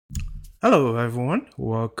Hello, everyone.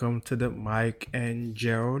 Welcome to the Mike and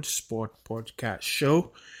Gerald Sport Podcast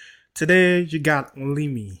Show. Today, you got only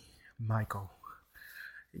me, Michael.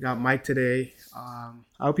 You got Mike today. I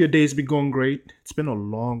hope your day's been going great. It's been a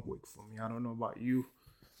long week for me. I don't know about you,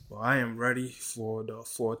 but I am ready for the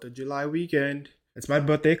 4th of July weekend. It's my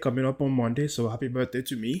birthday coming up on Monday, so happy birthday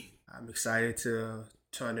to me. I'm excited to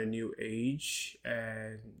turn a new age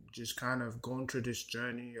and just kind of going through this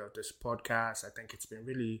journey of this podcast. I think it's been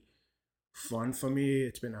really fun for me.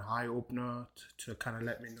 It's been a eye opener to kind of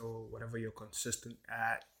let me know whatever you're consistent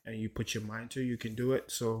at and you put your mind to, you can do it.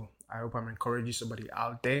 So I hope I'm encouraging somebody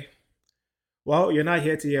out there. Well, you're not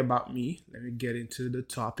here to hear about me. Let me get into the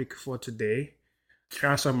topic for today.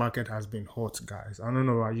 Transfer market has been hot, guys. I don't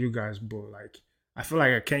know about you guys, but I feel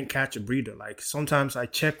like I can't catch a breather. Like sometimes I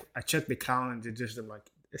check the calendar, just I'm like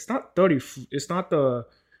it's not 30. It's not the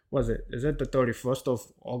was it? Is it the 31st of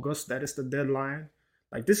August? That is the deadline.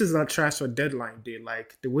 Like this is not transfer deadline day.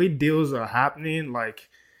 Like the way deals are happening, like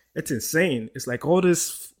it's insane. It's like all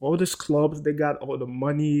this clubs, they got all the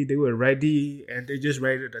money, they were ready and they just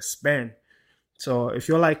ready to spend. So if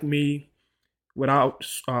you're like me, without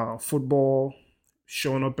football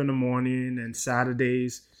showing up in the morning and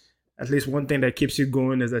Saturdays, at least one thing that keeps you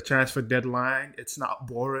going is the transfer deadline. It's not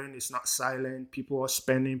boring. It's not silent. People are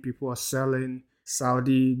spending. People are selling.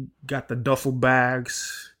 Saudi got the duffel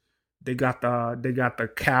bags. They got the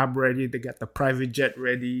cab ready. They got the private jet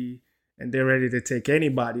ready, and they're ready to take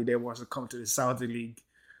anybody that wants to come to the Saudi league.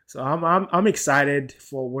 So I'm excited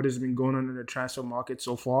for what has been going on in the transfer market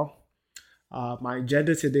so far. My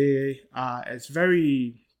agenda today is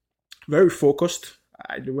very focused.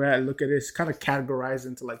 The way I look at it is kind of categorized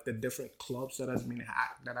into like the different clubs that have been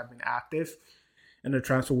active in the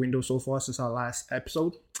transfer window so far since our last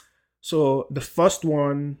episode. So the first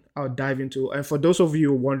one I'll dive into, and for those of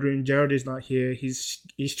you wondering, Jared is not here. He's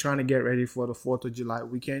trying to get ready for the 4th of July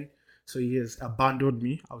weekend. So he has abandoned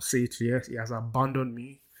me. I'll say it here. He has abandoned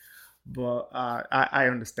me. But I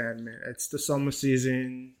understand, man. It's the summer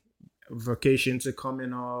season. Vacations are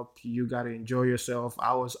coming up. You gotta enjoy yourself.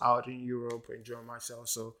 I was out in Europe enjoying myself,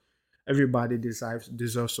 so everybody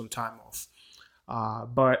deserves some time off.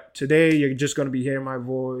 But today you're just gonna be hearing my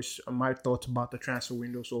voice, and my thoughts about the transfer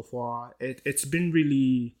window so far. It's been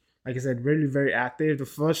really, like I said, really very active. The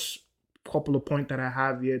first couple of points that I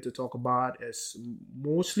have here to talk about is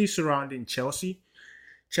mostly surrounding Chelsea.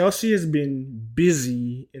 Chelsea has been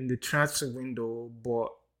busy in the transfer window, but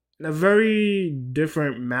in a very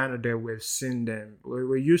different manner that we've seen them.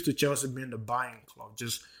 We're used to Chelsea being the buying club.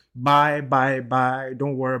 Just buy, buy, buy.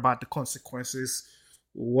 Don't worry about the consequences.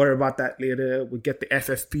 We'll worry about that later. We'll get the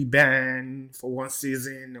FFP ban for one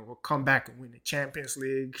season and we'll come back and win the Champions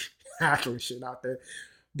League. Actual shit out there.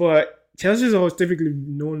 But Chelsea is always typically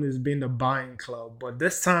known as being the buying club. But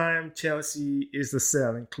this time, Chelsea is the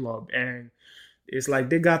selling club. And it's like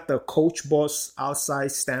they got the coach boss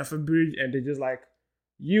outside Stamford Bridge and they're just like,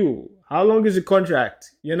 how long is your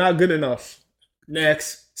contract? You're not good enough.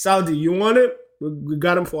 Next, Saudi, you want it? We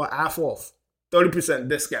got him for half off, 30%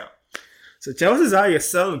 discount. So Chelsea's out here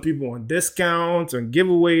selling people on discounts, on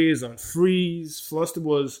giveaways, on frees. First it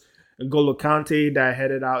was N'Golo Kante that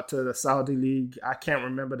headed out to the Saudi League. I can't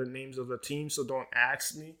remember the names of the teams, so don't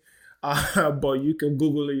ask me. But you can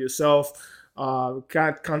Google it yourself.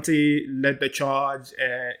 Kante led the charge,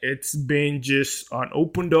 and it's been just an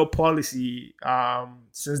open door policy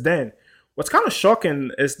since then. What's kind of shocking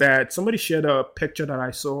is that somebody shared a picture that I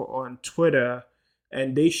saw on Twitter,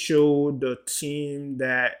 and they showed the team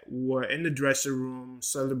that were in the dressing room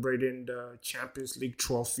celebrating the Champions League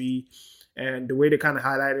trophy. And the way they kind of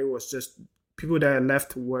highlighted was just people that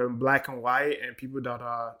left were in black and white, and people that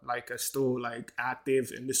are still like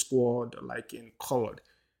active in the squad, like in colored.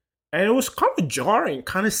 And it was kind of jarring,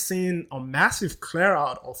 kind of seeing a massive clear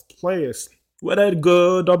out of players, whether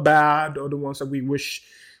good or bad, or the ones that we wish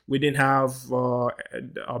we didn't have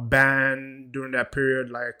a ban during that period,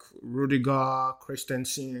 like Rudiger,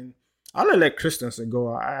 Christensen. I'll let Christensen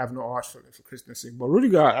go. I have no heart for Christensen. But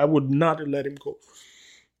Rudiger, I would not let him go.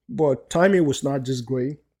 But timing was not just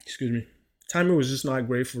great. Excuse me. Timing was just not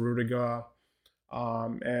great for Rudiger.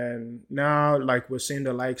 And now, like, we're seeing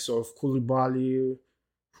the likes of Koulibaly,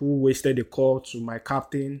 who wasted the call to my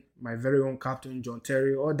captain, my very own captain, John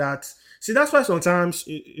Terry, all that. See, that's why sometimes,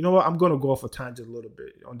 you know what, I'm going to go off a tangent a little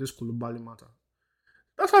bit on this Koulibaly matter.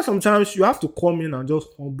 That's why sometimes you have to come in and just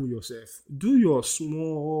humble yourself. Do your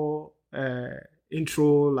small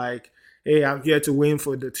intro, like, hey, I'm here to win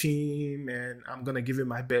for the team and I'm going to give it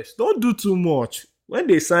my best. Don't do too much. When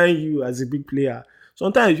they sign you as a big player,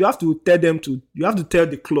 sometimes you have to tell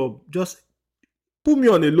the club, just put me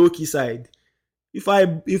on the low key side. if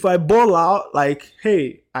I ball out, like,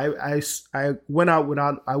 hey, I went out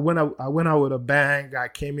without I went out with a bang. I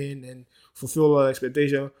came in and fulfilled all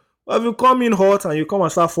expectation. But if you come in hot and you come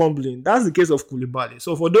and start fumbling, that's the case of Koulibaly.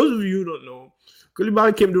 So for those of you who don't know,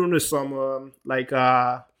 Koulibaly came during the summer,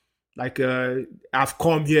 I've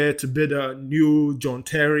come here to be the new John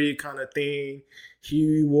Terry kind of thing.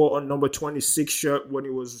 He wore a number 26 shirt when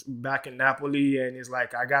he was back in Napoli, and he's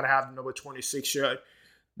like, I gotta have the number 26 shirt.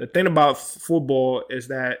 The thing about football is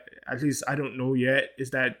that, at least I don't know yet,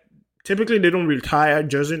 is that typically they don't retire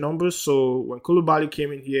jersey numbers. So when Koulibaly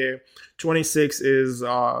came in here, 26 is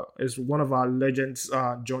one of our legends,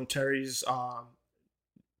 John Terry's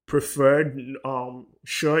preferred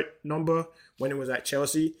shirt number when he was at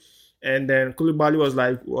Chelsea. And then Koulibaly was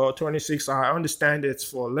like, well, 26, I understand it's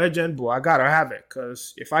for a legend, but I gotta have it,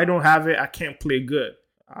 because if I don't have it, I can't play good.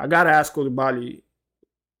 I gotta ask Koulibaly,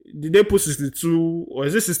 did they put 62, or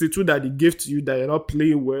is it 62 that they give to you that you're not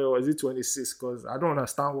playing well, or is it 26? Because I don't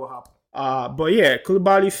understand what happened. But yeah,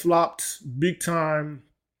 Koulibaly flopped big time.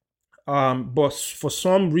 But for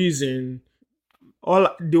some reason,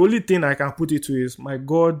 the only thing I can put it to is, my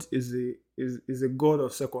God is a God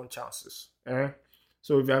of second chances.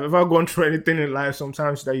 So if you've ever gone through anything in life,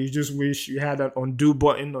 sometimes that you just wish you had an undo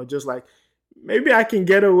button, or just like, maybe I can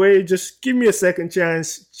get away. Just give me a second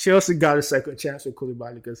chance. Chelsea got a second chance with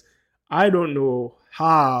Koulibaly, because I don't know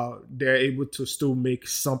how they're able to still make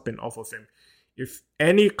something off of him. If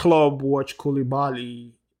any club watched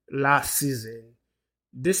Koulibaly last season,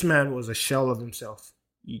 this man was a shell of himself.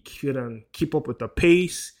 He couldn't keep up with the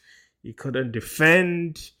pace. He couldn't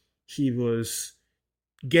defend. He was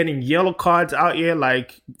getting yellow cards out here,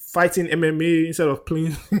 like fighting MMA instead of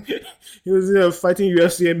playing. He was fighting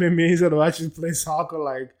UFC MMA instead of actually playing soccer.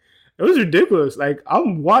 Like, it was ridiculous. Like,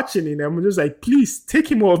 I'm watching it and I'm just like, please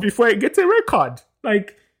take him off before I get a red card.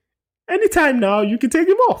 Like, anytime now, you can take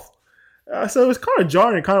him off. So it was kind of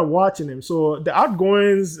jarring, kind of watching him. So the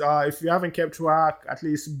outgoings, if you haven't kept track, at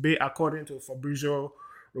least according to Fabrizio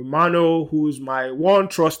Romano, who's my one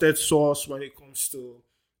trusted source when it comes to,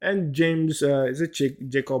 and James, is it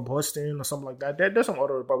Jacob Hostin or something like that? There's some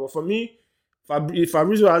other report. But for me, if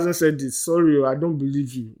Fabrizio hasn't said this, sorry, I don't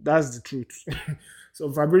believe you. That's the truth.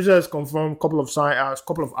 So Fabrizio has confirmed a couple of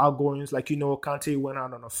couple of outgoings. Like, Kante went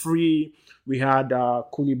out on a free. We had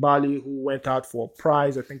Koulibaly, who went out for a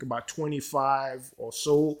prize, I think about 25 or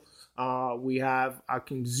so. We have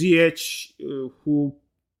Akin Ziyech, who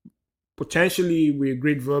potentially we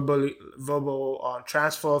agreed verbal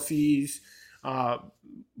transfer fees.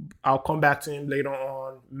 I'll come back to him later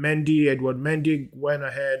on. Edward Mendy went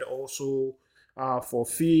ahead also for a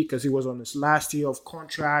fee, because he was on his last year of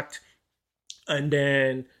contract. And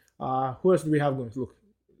then who else do we have going? Look,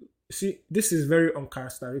 see, this is very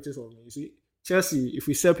uncharacteristic of me. You see, Chelsea, if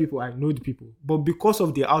we sell people, I know the people, but because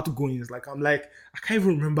of their outgoings, like, I'm like, I can't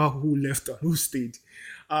even remember who left and who stayed.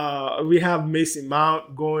 We have Mason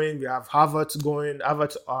Mount going. We have Havertz going.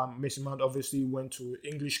 Mason Mount obviously went to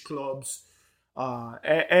English clubs.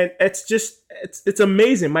 And it's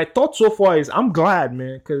amazing. My thought so far is, I'm glad,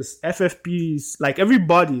 man, because FFPs, like,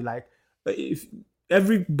 everybody, like, if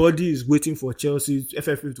everybody is waiting for Chelsea,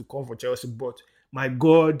 FFP to come for Chelsea, but my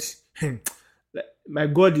God, my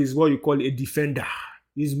God is what you call a defender.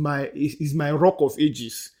 He's my rock of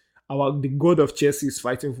ages. The God of Chelsea is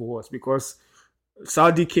fighting for us, because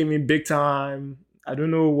Saudi came in big time. I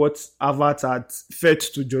don't know what Havertz had fed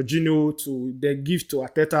to Jorginho to then give to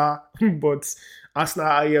Arteta, but Arsenal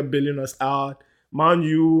are here bailing us out. Man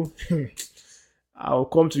U, I'll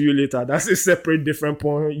come to you later. That's a separate, different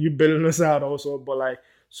point. You bailing us out also, but like,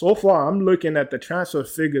 so far, I'm looking at the transfer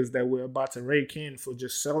figures that we're about to rake in for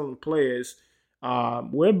just selling players.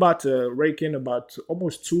 We're about to rake in about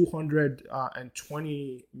almost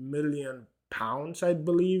 220 million pounds, I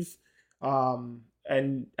believe.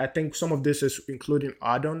 And I think some of this is including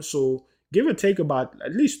add-ons. So give or take about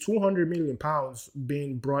at least 200 million pounds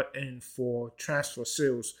being brought in for transfer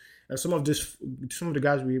sales. And some of the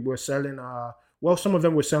guys we were selling some of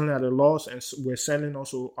them were selling at a loss, and we're selling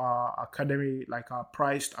also academy, like our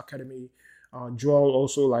priced academy Joel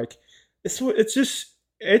also. Like, it's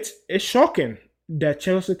shocking that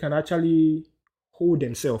Chelsea can actually hold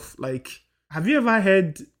themselves. Like, have you ever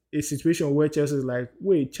had a situation where Chelsea is like,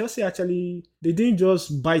 wait, Chelsea actually, they didn't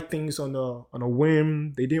just buy things on a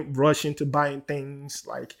whim. They didn't rush into buying things.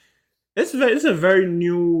 Like, it's a very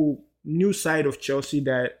new side of Chelsea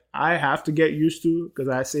that I have to get used to, because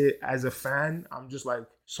I say, as a fan, I'm just like,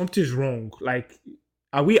 something's wrong. Like,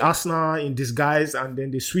 are we Arsenal in disguise? And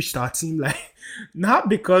then they switched our team. Like, not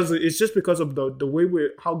because it's just because of the way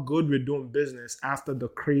how good we're doing business after the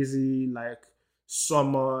crazy, like,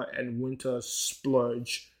 summer and winter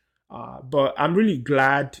splurge. But I'm really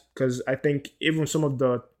glad because I think even some of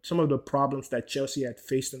the problems that Chelsea had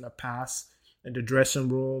faced in the past in the dressing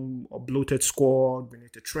room, a bloated squad, we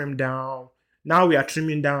need to trim down. Now we are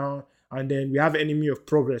trimming down, and then we have enemy of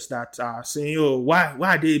progress that are saying, "Oh, why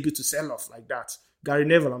are they able to sell off like that?" Gary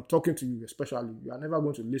Neville, I'm talking to you especially. You are never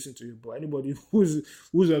going to listen to you, but anybody who's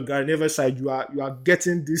on Gary Neville's side, you are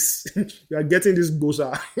getting this you are getting this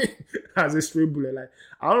bosa as a straight bullet. Like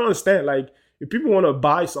I don't understand. Like if people want to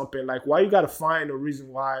buy something, like why you got to find a reason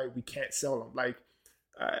why we can't sell them? Like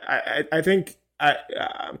I think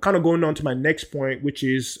I'm kind of going on to my next point, which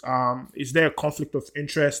is there a conflict of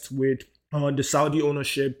interest with the Saudi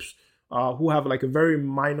ownerships who have like a very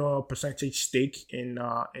minor percentage stake in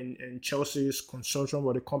Chelsea's consortium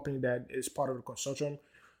or the company that is part of the consortium.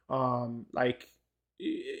 Um, like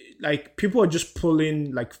like people are just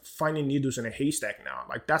pulling like finding needles in a haystack now.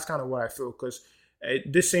 Like that's kind of what I feel because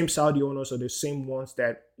this same Saudi owners are the same ones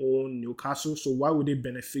that own Newcastle. So why would they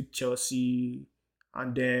benefit Chelsea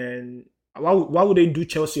and then why would they do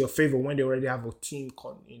Chelsea a favor when they already have a team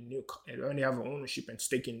in Newcastle and already have an ownership and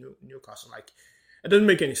stake in Newcastle? Like it doesn't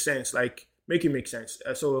make any sense. Like make it make sense.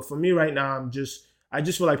 So for me right now, I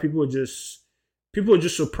just feel like people are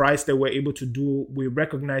just surprised that we're able to do. We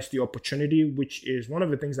recognize the opportunity, which is one of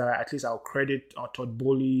the things that at least I'll credit Todd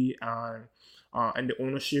Bowley and the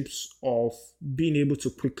ownerships of being able to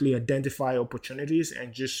quickly identify opportunities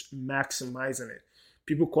and just maximizing it.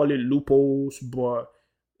 People call it loopholes, but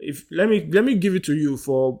if let me give it to you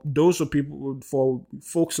for those of people for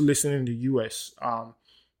folks listening in the US.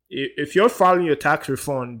 If you're filing your tax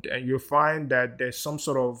refund and you find that there's some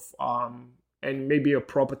sort of and maybe a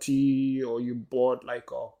property or you bought like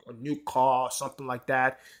a new car or something like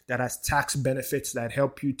that that has tax benefits that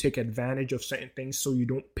help you take advantage of certain things so you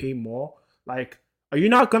don't pay more, like are you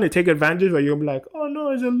not going to take advantage or you'll be like, oh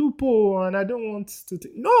no, it's a loophole and I don't want to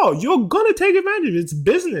no, you're going to take advantage. It's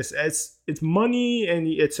business, it's money, and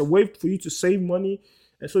it's a way for you to save money,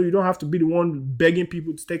 and so you don't have to be the one begging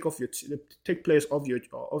people to take place of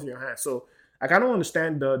your hands. So like I don't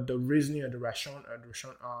understand the reasoning and the ration.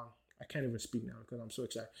 I can't even speak now because I'm so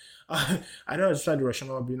excited. I don't understand the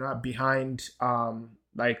rationale behind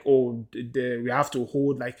like oh we have to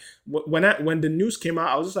hold like when the news came out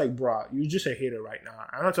I was just like bruh, you just a hater right now.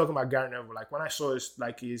 I'm not talking about Gary Neville. Like when I saw it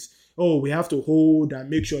like is oh we have to hold and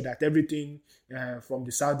make sure that everything from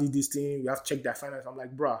the Saudi this thing we have to check their finance. I'm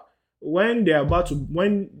like bruh, when they're about to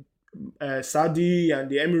when Saudi and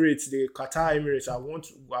the Emirates, the Qatar Emirates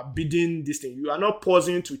are bidding this thing, you are not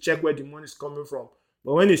pausing to check where the money is coming from.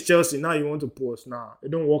 But when it's Chelsea, now you want to pause. Nah, it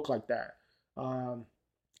don't work like that. Um,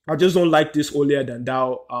 I just don't like this holier than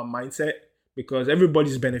thou mindset because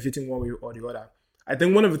everybody's benefiting one way or the other. I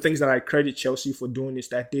think one of the things that I credit Chelsea for doing is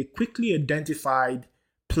that they quickly identified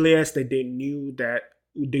players that they knew that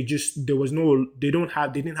they didn't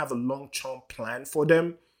have a long-term plan for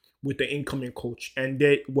them with the incoming coach. And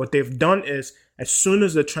what they've done is as soon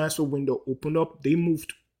as the transfer window opened up, they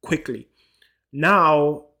moved quickly.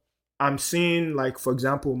 Now I'm seeing like for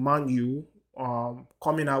example Man U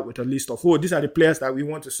coming out with a list of these are the players that we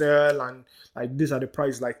want to sell and like these are the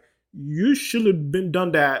prices. Like you should have been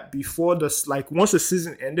done that before this. Like once the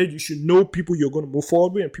season ended, you should know people you're going to move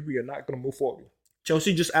forward with and people you're not going to move forward with.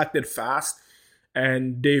 Chelsea just acted fast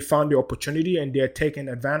and they found the opportunity and they're taking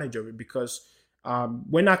advantage of it because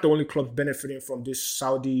we're not the only clubs benefiting from this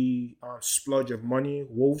Saudi splurge of money.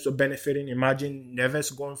 Wolves are benefiting. Imagine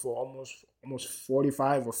Neves going for almost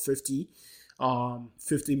 45 or 50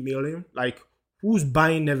 million. Like who's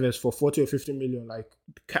buying Neves for 40 or 50 million? Like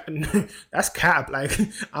that's cap. Like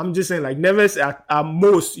I'm just saying like Neves at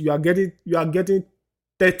most you are getting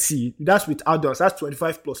 30. That's with add-ons. That's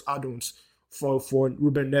 25 plus add-ons for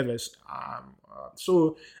Ruben Neves.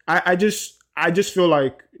 So I just feel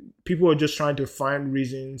like people are just trying to find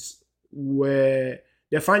reasons where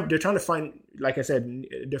they're trying to find, like I said,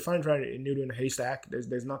 they're trying a needle in a haystack.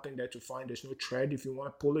 There's nothing there to find. There's no thread. If you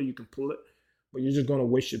want to pull it, you can pull it, but you're just gonna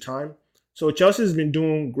waste your time. So Chelsea's been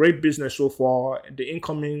doing great business so far. The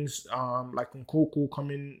incomings, like Nkoku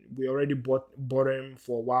coming, we already bought him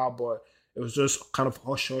for a while, but it was just kind of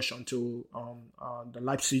hush hush until the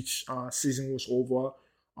Leipzig season was over.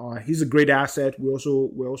 He's a great asset. We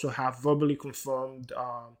also have verbally confirmed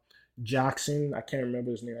Jackson. I can't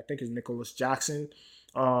remember his name. I think it's Nicholas Jackson,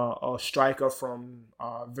 a striker from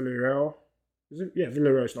Villarreal. Is it? Yeah,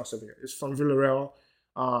 Villarreal. It's not Sevilla. It's from Villarreal.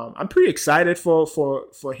 I'm pretty excited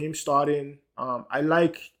for him starting. I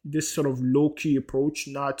like this sort of low key approach,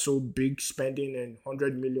 not so big spending and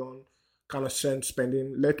 100 million kind of sense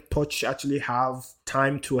spending. Let Poch actually have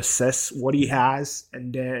time to assess what he has,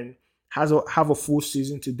 and then have a full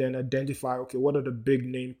season to then identify, okay, what are the big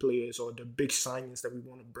name players or the big signings that we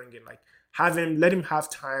want to bring in. Like let him have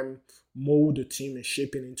time, mold the team and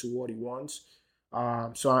shape it into what he wants.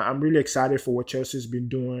 So I'm really excited for what Chelsea's been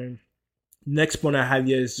doing. Next point I have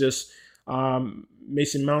here is just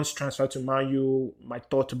Mason Mount's transfer to Man U. My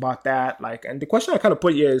thoughts about that, like, and the question I kind of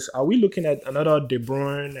put here is: are we looking at another De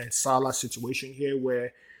Bruyne and Salah situation here,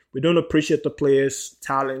 where we don't appreciate the players'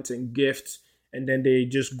 talent and gifts, and then they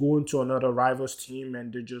just go into another rivals team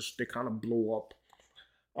and they kind of blow up?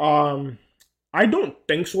 I don't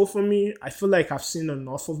think so. For me, I feel like I've seen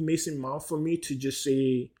enough of Mason Mount for me to just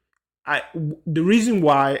say the reason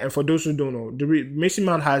why. And for those who don't know, Mason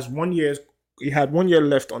Mount has 1 year. He had 1 year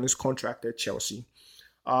left on his contract at Chelsea.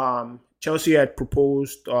 Chelsea had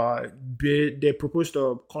proposed they proposed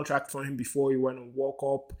a contract for him before he went on walk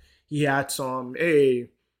up. He had some,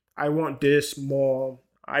 hey, I want this more.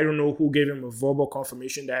 I don't know who gave him a verbal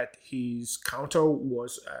confirmation that his counter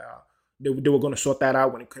was they were going to sort that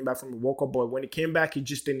out when he came back from the walk up. But when he came back, he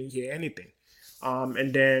just didn't hear anything.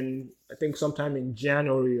 And then I think sometime in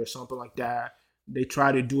January or something like that, they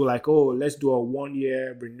try to do like, oh, let's do a 1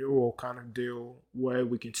 year renewal kind of deal where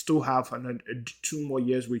we can still have another 2 more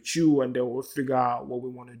years with you, and then we'll figure out what we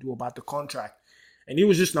want to do about the contract. And he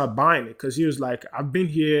was just not buying it, because he was like, I've been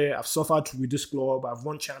here, I've suffered with this club, I've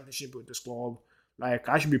won championship with this club, like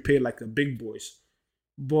I should be paid like the big boys.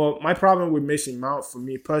 But my problem with Mason Mount, for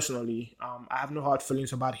me personally, I have no hard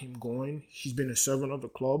feelings about him going. He's been a servant of the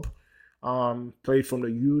club. Played from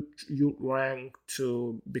the youth rank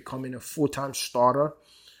to becoming a full-time starter.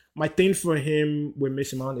 My thing for him with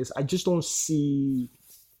Mason Mount is I just don't see.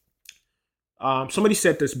 Somebody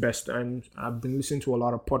said this best, and I've been listening to a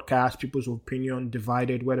lot of podcasts. People's opinion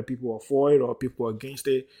divided, whether people are for it or people are against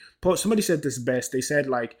it. But somebody said this best. They said,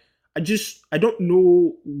 like, I don't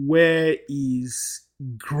know where he's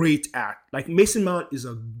great at. Like, Mason Mount is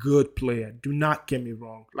a good player. Do not get me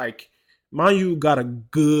wrong. Like, Man U got a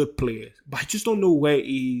good player, but I just don't know where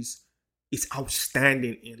he's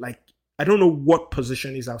outstanding in. Like, I don't know what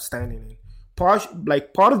position he's outstanding in. Part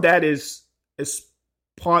of that is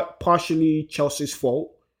partially Chelsea's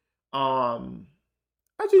fault. I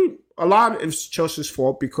think a lot is Chelsea's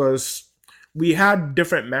fault because we had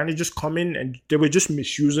different managers come in and they were just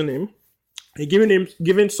misusing him and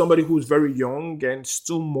giving somebody who's very young and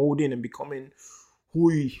still molding and becoming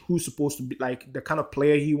who's supposed to be, like the kind of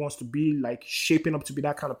player he wants to be, like shaping up to be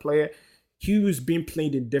that kind of player. He was being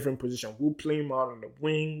played in different positions. We'll play him out on the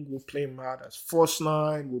wing. We'll play him out as first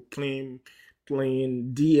line. We'll play him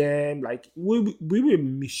playing DM. Like we were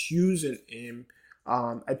misusing him.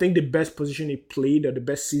 I think the best position he played or the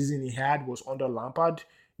best season he had was under Lampard,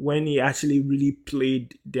 when he actually really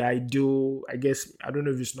played the ideal. I guess I don't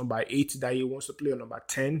know if it's number 8 that he wants to play or number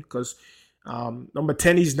 10, because number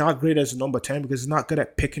 10, he's not great as a number 10 because he's not good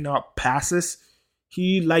at picking up passes.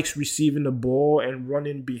 He likes receiving the ball and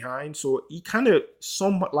running behind. So he kind of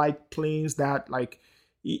somewhat like plays that, like,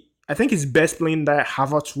 I think he's best playing that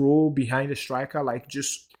Havertz role behind the striker, like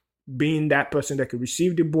just being that person that can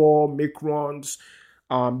receive the ball, make runs.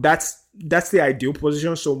 That's the ideal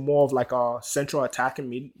position. So more of like a central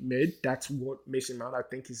attacking mid. That's what Mason Mount, I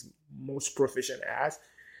think, is most proficient as.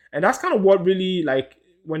 And that's kind of what really, like,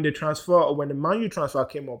 when the Man U transfer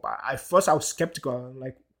came up, I first I was skeptical. I'm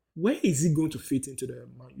like, where is he going to fit into the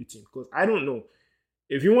Man U team? Because I don't know.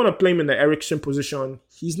 If you want to play him in the Eriksen position,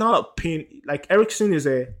 he's not a pin. Like, Eriksen is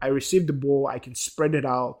I receive the ball, I can spread it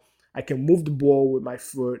out, I can move the ball with my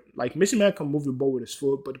foot. Like, Mason Mount can move the ball with his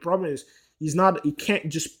foot, but the problem is he can't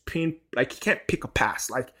just pin, like, he can't pick a pass.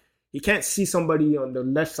 Like, he can't see somebody on the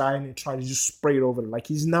left side and try to just spray it over. Like,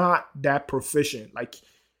 he's not that proficient. Like,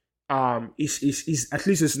 he's at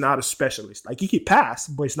least it's not a specialist. Like, he can pass,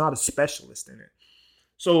 but he's not a specialist in it.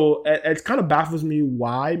 So it kind of baffles me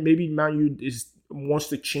why. Maybe Man U wants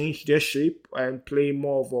to change their shape and play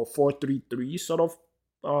more of a 4-3-3 sort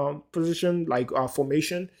of position, like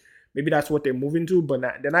formation. Maybe that's what they're moving to. But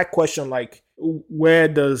then I question, like, where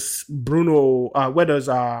does Casemiro,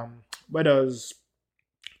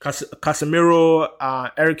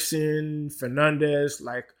 Eriksen, Fernandes,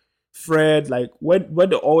 like Fred, like where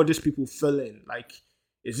do all these people fill in? Like,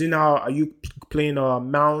 are you playing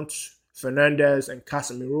Mount, Fernandes, and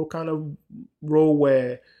Casemiro kind of role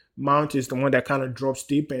where Mount is the one that kind of drops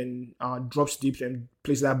deep and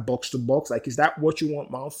plays that box to box? Like, is that what you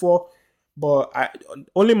want Mount for? But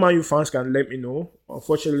only Man U fans can let me know.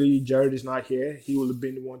 Unfortunately, Jared is not here. He will have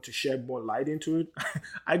been the one to shed more light into it.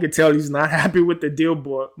 I could tell he's not happy with the deal,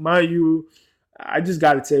 but Man U, I just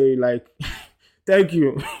gotta tell you, like, thank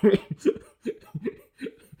you.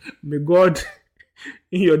 May God,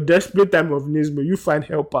 in your desperate time of need, may you find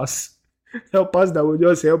help us. Helpers that will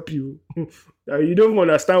just help you. You don't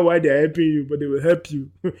understand why they're helping you, but they will help you.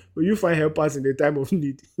 But you find helpers in the time of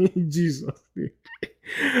need. Jesus.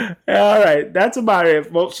 All right, that's about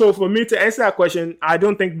it. Well, so for me to answer that question, I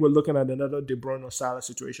don't think we're looking at another De Bruyne or Salah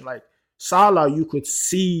situation. Like Salah, you could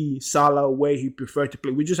see Salah where he preferred to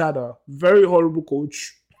play. We just had a very horrible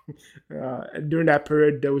coach during that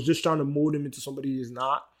period that was just trying to mold him into somebody he's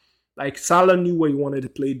not. Like Salah knew where he wanted to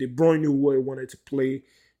play. De Bruyne knew where he wanted to play.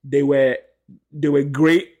 They were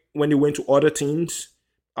great when they went to other teams.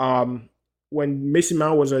 When Mason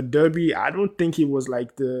Mount was a derby, I don't think he was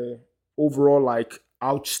like the overall like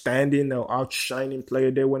outstanding or outshining player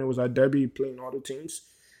there when it was a derby playing other teams.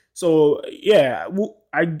 So yeah,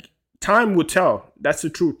 time will tell. That's the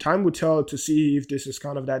truth. Time will tell to see if this is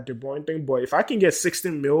kind of that De Bruyne thing. But if I can get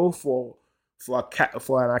 16 mil for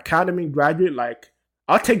an academy graduate, like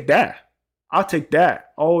I'll take that. I'll take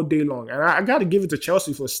that all day long. And I got to give it to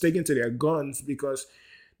Chelsea for sticking to their guns because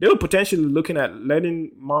they were potentially looking at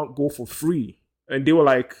letting Mount go for free. And they were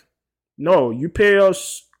like, no, you pay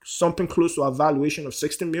us something close to a valuation of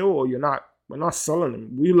 60 mil or you're not. We're not selling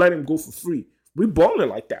him. We let him go for free. We balling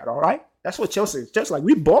like that, all right? That's what Chelsea is. Just like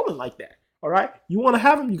we balling like that, all right? You want to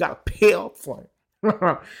have him, you got to pay up for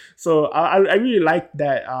him. So I really like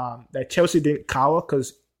that that Chelsea didn't cower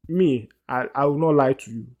because I will not lie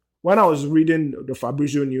to you. When I was reading the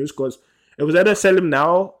Fabrizio news, because it was either sell him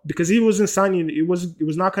now because he wasn't signing. It was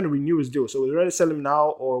not going to renew his deal, so it was either sell him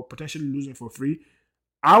now or potentially losing for free.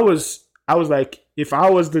 I was like, if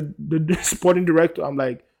I was the sporting director, I'm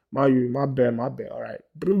like, my bad. All right,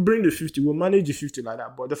 bring the 50. We'll manage the 50 like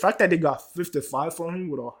that. But the fact that they got 55 from him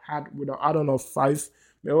with I don't know 5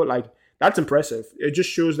 mil, like that's impressive. It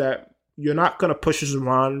just shows that you're not gonna push us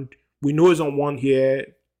around. We know he's on one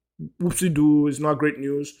here. Whoopsie doo, it's not great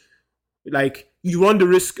news. Like you run the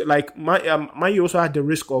risk. Like my also had the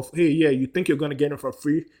risk of, hey, yeah, you think you're gonna get him for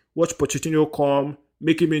free. Watch Pochettino come,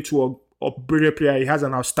 make him into a brilliant player. He has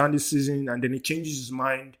an outstanding season, and then he changes his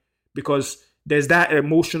mind because there's that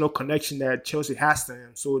emotional connection that Chelsea has to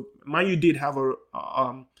him. So Man U did have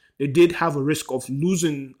a risk of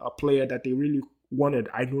losing a player that they really wanted.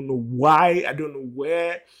 I don't know why. I don't know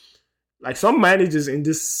where. Like some managers in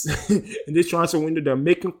this in this transfer window, they're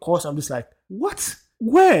making calls. I'm just like, what?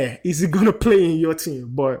 Where is he gonna play in your team?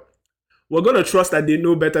 But we're gonna trust that they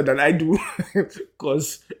know better than I do,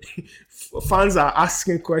 because fans are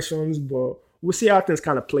asking questions. But we'll see how things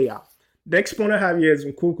kind of play out. The next point I have here is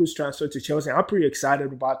Nkunku's transfer to Chelsea. I'm pretty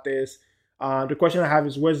excited about this. The question I have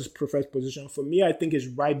is, where's his preferred position? For me, I think it's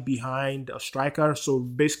right behind a striker. So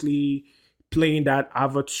basically, playing that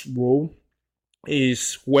Havertz role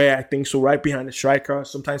is where I think so, right behind the striker.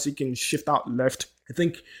 Sometimes he can shift out left. I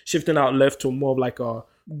think shifting out left to more of like a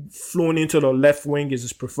flowing into the left wing is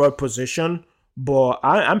his preferred position. But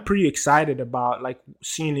I'm pretty excited about like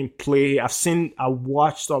seeing him play. I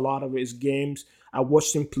watched a lot of his games. I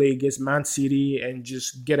watched him play against Man City and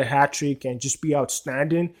just get a hat trick and just be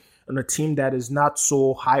outstanding on a team that is not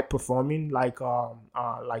so high performing like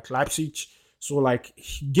Leipzig. So like,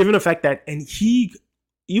 given the fact that he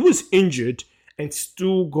was injured and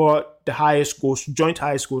still got the joint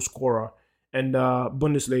highest goal scorer in the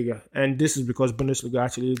Bundesliga, and this is because Bundesliga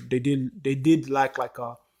actually they did like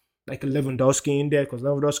a Lewandowski in there, because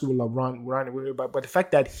Lewandowski will have run away. But the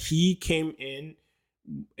fact that he came in,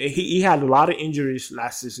 he had a lot of injuries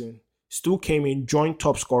last season, still came in joint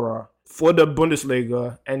top scorer for the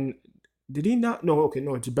Bundesliga, and did he not? No, okay,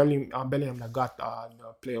 no, it's Bellingham that got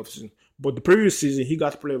the playoff season. But the previous season, he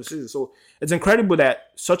got the playoff season. So it's incredible that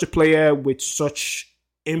such a player with such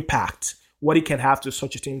impact, what he can have to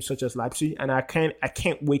such a team such as Leipzig, and I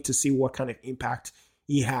can't wait to see what kind of impact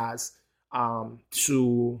he has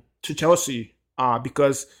to Chelsea.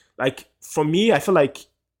 Because like for me, I feel like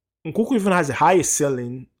Nkunku even has a higher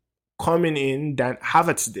ceiling coming in than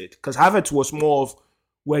Havertz did, because Havertz was more of,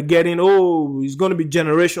 we're getting, he's going to be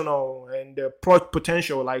generational and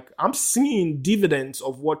potential. Like, I'm seeing dividends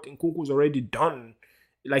of what Nkunku's already done.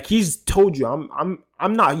 Like, he's told you,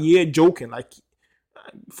 I'm not here joking. Like,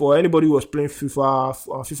 for anybody who was playing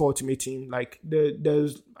FIFA Ultimate Team, like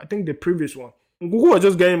there's I think the previous one, Nkunku was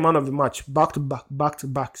just getting man of the match back to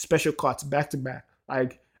back, special cards back to back.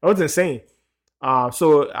 Like, that was insane.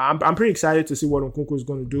 So I'm pretty excited to see what Nkunku is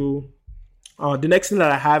going to do. The next thing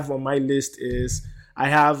that I have on my list is I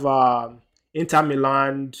have Inter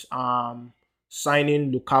Milan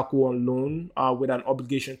signing Lukaku on loan with an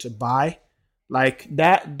obligation to buy. Like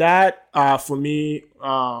that for me,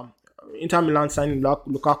 Inter Milan signing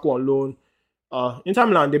Lukaku on loan. Inter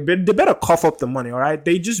Milan, they better cough up the money, all right?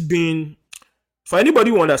 They just been, for anybody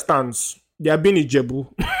who understands, they have been Ijebu.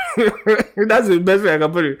 That's the best way I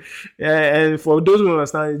can put it. And for those who don't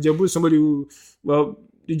understand, Ijebu is somebody who, well,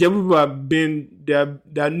 the Ijebu people have been,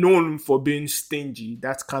 they're known for being stingy.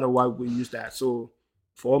 That's kind of why we use that. So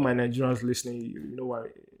for all my Nigerians listening, you know what?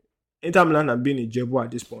 Inter Milan have been Ijebu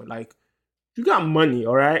at this point. Like, you got money,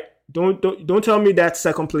 all right? Don't tell me that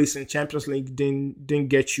second place in Champions League didn't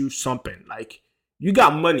get you something. Like, you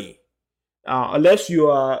got money. Unless you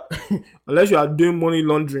are unless you are doing money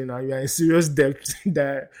laundering and you are in serious debt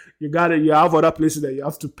that you have other places that you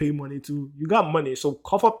have to pay money to. You got money, so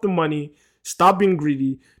cough up the money, stop being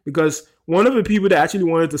greedy. Because one of the people that actually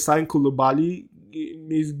wanted to sign Koulibaly,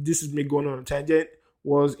 this is me going on a tangent,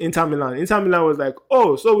 was Inter Milan. Inter Milan was like,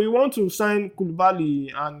 oh, so we want to sign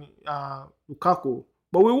Koulibaly and Lukaku,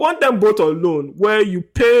 but we want them both on loan where you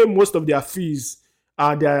pay most of their fees,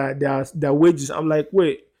 their wages. I'm like,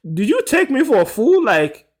 wait, did you take me for a fool?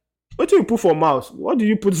 Like, what do you put for mouth? What do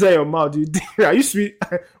you put inside your mouth? Are you sweet?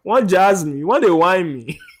 One jazz me, one they wine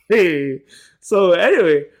me. Hey. So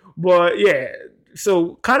anyway, but yeah,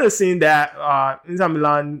 so kind of seeing that Inter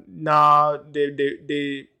Milan now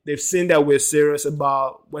they've seen that we're serious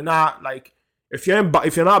about, we're not like, if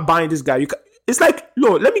you're not buying this guy, it's like,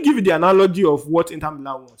 look, let me give you the analogy of what Inter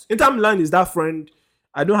Milan wants. Inter Milan is that friend.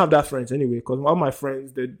 I don't have that friends anyway, because all my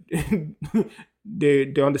friends,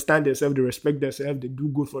 they understand themselves, they respect themselves, they do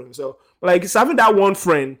good for themselves. But like, it's having that one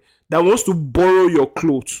friend that wants to borrow your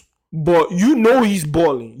clothes, but you know he's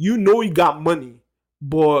balling, you know he got money,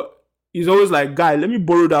 but he's always like, guy, let me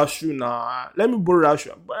borrow that shoe now. Let me borrow that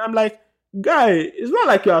shoe. But I'm like, guy, it's not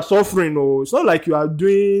like you are suffering, or it's not like you are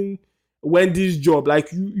doing Wendy's job. Like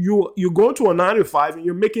you go to a 9 to 5 and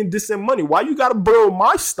you're making decent money. Why you gotta borrow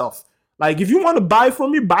my stuff? Like, if you want to buy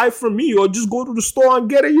from me, or just go to the store and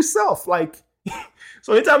get it yourself. Like,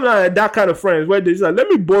 so anytime I had that kind of friends where they just like, let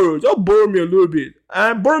me borrow, just borrow me a little bit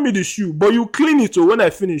and borrow me the shoe, but you clean it so when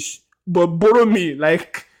I finish, but borrow me.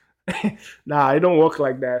 Like, nah, it don't work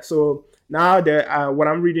like that. So now that what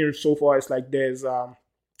I'm reading so far is like there's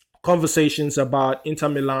conversations about Inter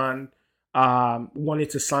Milan wanting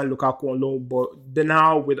to sign Lukaku on loan, but they're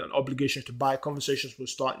now with an obligation to buy. Conversations will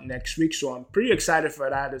start next week, so I'm pretty excited for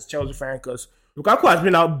that as a Chelsea fan, because Lukaku has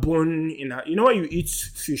been out bone in a, you know when you eat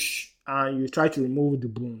fish and you try to remove the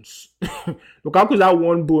bones. Lukaku's that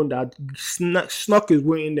one bone that snuck his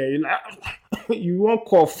way in there. You're like, you want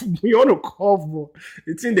cough, you want to cough, but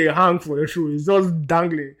it's in the hang for the shoe. It's just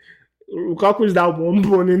dangling. Lukaku's that one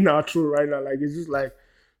bone in that throat right now. Like, it's just like,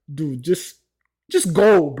 dude, just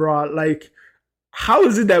go, bro. Like, how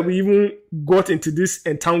is it that we even got into this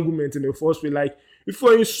entanglement in the first place? Like, if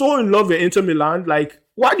you're so in love with Inter Milan, like,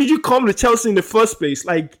 why did you come to Chelsea in the first place?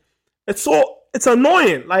 Like, it's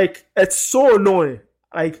annoying. Like, it's so annoying.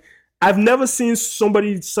 Like, I've never seen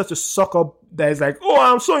somebody such a suck up that is like, oh,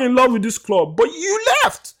 I'm so in love with this club. But you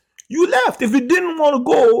left. You left. If you didn't want to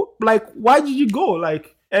go, like, why did you go?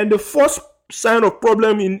 Like, and the first sign of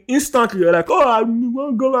problem instantly you're like, oh, I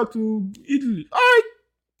want to go back to Italy. All right,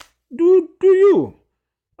 do you?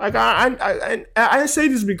 Like, I say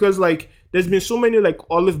this because, like, there's been so many like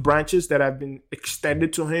olive branches that have been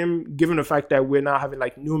extended to him, given the fact that we're now having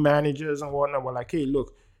like new managers and whatnot. We're like, hey,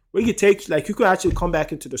 look, we could take, like, you could actually come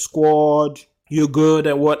back into the squad. You're good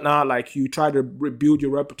and whatnot. Like, you try to rebuild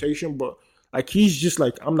your reputation, but like, he's just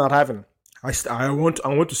like, I'm not having it. I want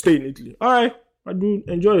to stay in Italy. All right, I do,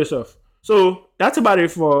 enjoy yourself. So that's about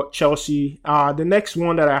it for Chelsea. The next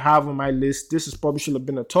one that I have on my list, this is probably should have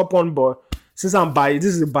been a top one, but since I'm biased,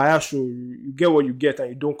 this is a bias show. You get what you get and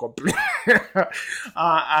you don't complain.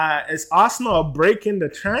 It's Arsenal breaking the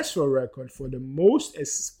transfer record for the most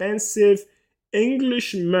expensive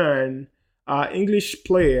English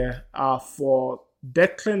player for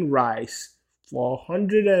Declan Rice for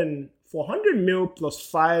 400 mil plus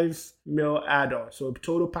 5 mil add-on. So a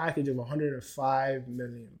total package of 105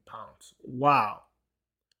 million pounds. Wow.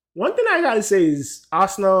 One thing I gotta say is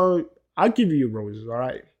Arsenal, I'll give you roses, all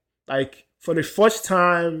right? Like, for the first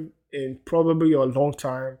time in probably a long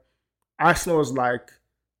time, Arsenal was like,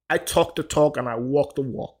 I talk the talk and I walk the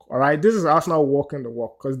walk, all right? This is Arsenal walking the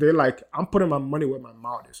walk, because they're like, I'm putting my money where my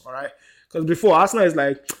mouth is, all right? Because before, Arsenal is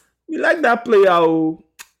like, we like that player,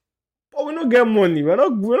 but we don't get money. We're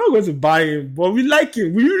not going to buy him, but we like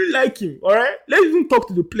him. We really like him, all right? Let's even talk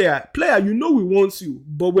to the player. Player, you know we want you,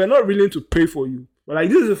 but we're not willing to pay for you. But like,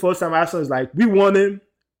 this is the first time Arsenal is like, we want him,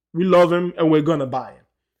 we love him, and we're going to buy him.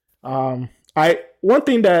 One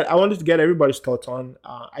thing that I wanted to get everybody's thoughts on,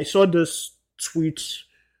 I saw this tweet.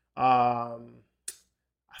 I've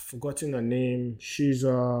forgotten her name. She's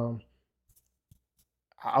I'll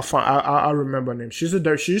remember her name. She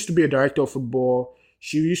used to be a director of football.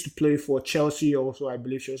 She used to play for Chelsea also. I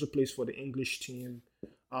believe she also plays for the English team.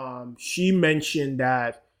 She mentioned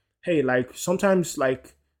that, hey, like sometimes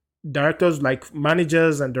like directors, like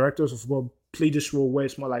managers and directors of football play this role where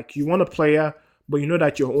it's more like you want a player, but you know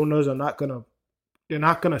that your owners are not gonna they're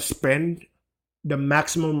not gonna spend the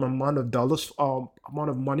maximum amount of dollars amount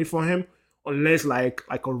of money for him unless like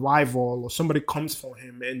a rival or somebody comes for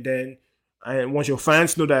him, and once your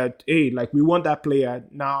fans know that, hey, like we want that player,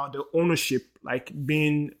 now the ownership, like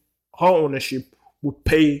being her ownership, will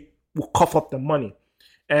cough up the money.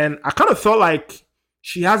 And I kind of felt like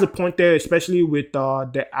she has a point there, especially with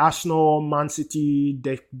the Arsenal Man City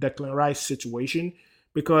Declan Rice situation,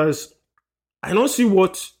 because I don't see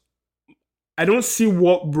what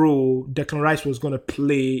bro Declan Rice was gonna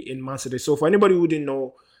play in Man City. So for anybody who didn't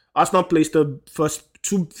know, Arsenal placed the first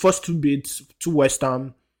two bids to West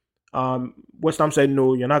Ham. West Ham said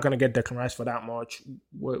no, you're not gonna get Declan Rice for that much.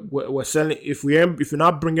 We're selling if you're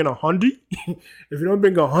not bringing 100, if you don't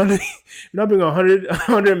bring 100, you're not bringing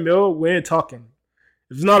 100 mil, we ain't talking.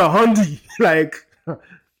 If it's not 100, like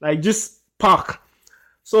just park.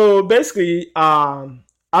 So basically,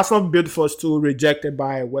 Arsenal bid first two, rejected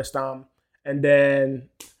by West Ham. And then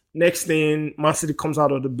next thing, Man City comes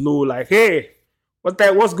out of the blue like, hey,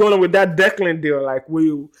 what's going on with that Declan deal? Like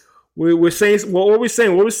we're saying what we're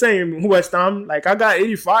saying West Ham, like I got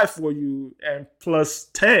 85 for you and plus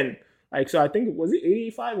 10. Like, so I think was it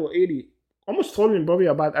 85 or 80? Almost told me probably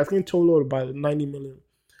about, I think total about 90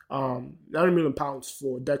 million pounds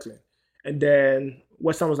for Declan. And then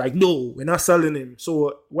West Ham was like, no, we're not selling him.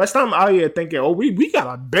 So West Ham out here thinking, oh, we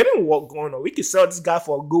got a betting war going on. We could sell this guy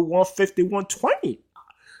for a good 150, 120.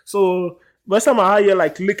 So West Ham out here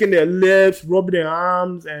like licking their lips, rubbing their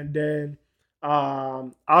arms, and then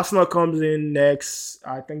Arsenal comes in next.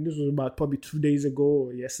 I think this was about probably 2 days ago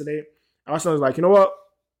or yesterday. Arsenal was like, you know what?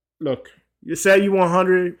 Look, you said you want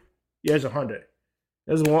 100. Here's 100.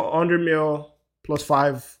 There's 100 mil plus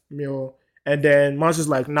 5 mil. And then Manchester's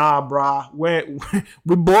like, nah, brah, we're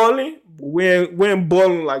balling. We ain't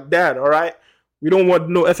balling like that, all right? We don't want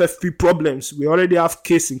no FFP problems. We already have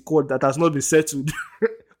case in court that has not been settled.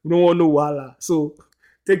 We don't want no wala. So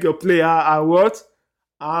take your player and what?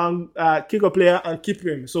 Kick a player and keep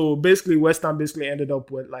him. So basically, West Ham basically ended up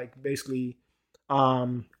with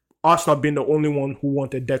Arsenal being the only one who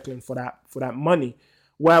wanted Declan for that money.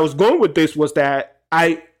 Where I was going with this was that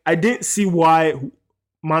I didn't see why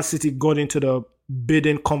Man City got into the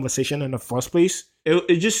bidding conversation in the first place.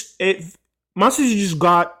 Man City just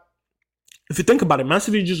got, if you think about it, Man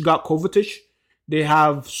City just got Kovacic. They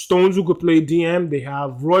have Stones who could play DM. They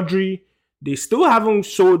have Rodri. They still haven't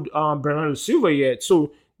sold Bernardo Silva yet.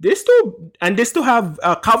 So they still have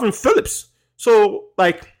Calvin Phillips. So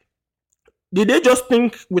like, did they just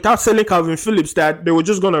think without selling Calvin Phillips that they were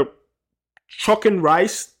just gonna chuck in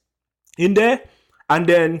Rice in there? And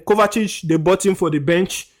then Kovacic, they bought him for the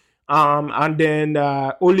bench. And then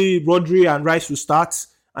only Rodri and Rice will start.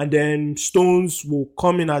 And then Stones will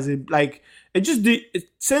come in as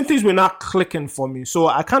same things were not clicking for me. So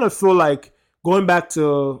I kind of feel like going back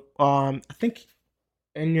to, I think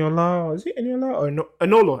Eniola, is it Eniola or no?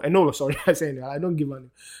 Enola, sorry. I say Eniola. I don't give a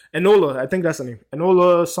name. Enola, I think that's the name.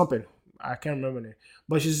 Enola something. I can't remember the name.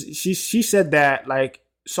 But she said that like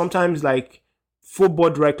sometimes like football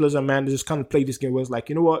directors and managers kind of play this game where it's like,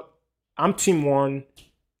 you know what, I'm team 1,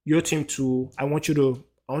 you're team 2. I want you to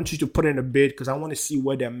put in a bid because I want to see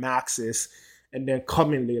where their max is and then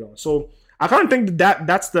come in later on. So I kind of think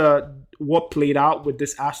that's what played out with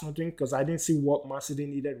this Arsenal thing, because I didn't see what Man City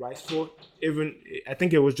needed Rice for. Even I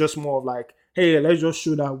think it was just more of like, hey, let's just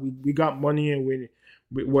show that we got money and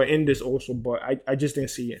we're in this also. But I just didn't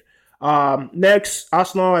see it. Next,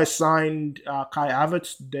 Arsenal has signed Kai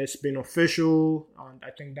Havertz. That's been official. I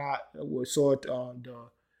think that we saw it on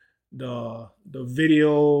the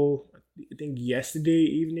video. I think yesterday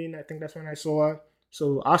evening. I think that's when I saw it.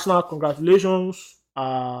 So Arsenal, congratulations.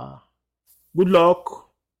 Good luck.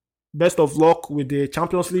 Best of luck with the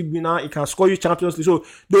Champions League winner. It can score you Champions League. So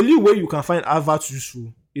the only way you can find Havertz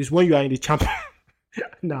useful is when you are in the Champions.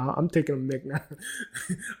 Nah, I'm taking a mic now.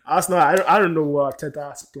 Arsenal, I don't know what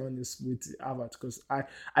Arteta's plan is with Havertz, because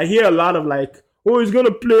I hear a lot of like, oh, he's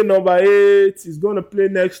gonna play number 8. He's gonna play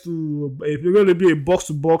next to. If you're gonna be a box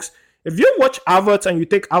to box, if you watch Havertz and you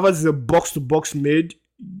think Havertz is a box to box mid,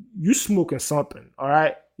 you smoking something. All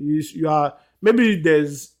right, you are, maybe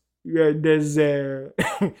there's the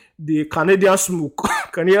Canadian smoke.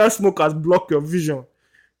 Canadian smoke has blocked your vision.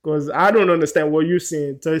 Because I don't understand what you're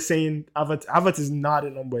saying. So you're saying Havertz is not a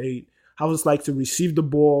number 8. Havertz likes to receive the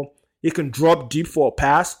ball. He can drop deep for a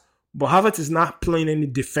pass. but Havertz is not playing any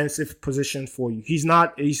defensive position for you. He's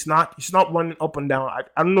not running up and down.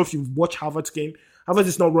 I don't know if you've watched Havertz game. Havertz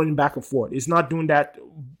is not running back and forth. He's not doing that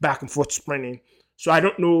back and forth sprinting. So I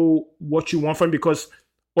don't know what you want from him, because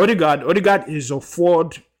Odegaard is a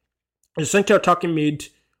forward, essentially attacking mid,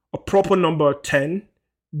 a proper number 10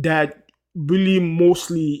 that really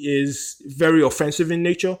mostly is very offensive in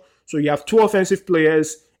nature. So you have two offensive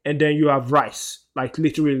players, and then you have Rice, like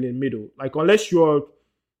literally in the middle. Like unless you're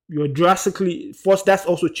drastically first, that's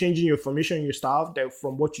also changing your formation, your style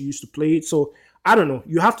from what you used to play it. So I don't know.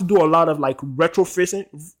 You have to do a lot of like retrofitting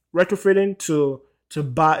to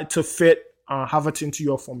fit Havertz into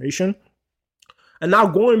your formation. And now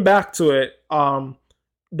going back to it, the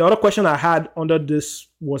other question I had under this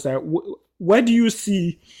was that where do you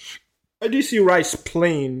see Rice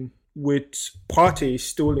playing with Partey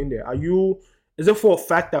still in there? Is it for a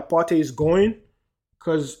fact that Partey is going?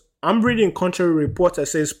 Because I'm reading contrary reports that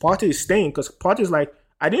says Partey is staying, because Partey is like,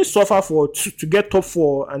 I didn't suffer to get top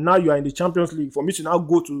 4, and now you are in the Champions League. For me to now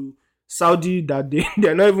go to Saudi, that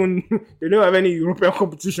they're not even they don't have any European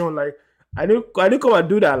competition. Like I didn't come and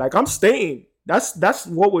do that. Like I'm staying. That's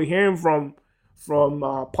what we're hearing from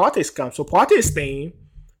Partey's camp. So Partey is staying.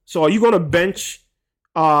 So are you gonna bench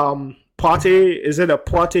Partey? Is it a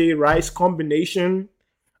Partey Rice combination?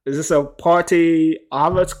 Is this a Partey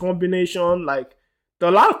Havertz combination? Like there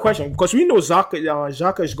are a lot of questions, because we know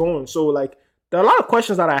Xhaka is going. So like there are a lot of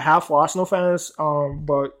questions that I have for Arsenal fans.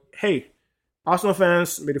 But hey, Arsenal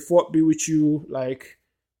fans, may the fort be with you. Like,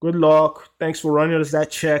 good luck. Thanks for running us that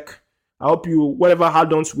check. I hope you, whatever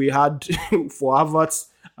add-ons we had for Havertz,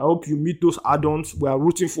 I hope you meet those add-ons. We are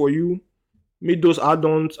rooting for you. Meet those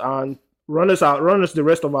add-ons and run us the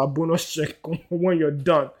rest of our bonus check when you're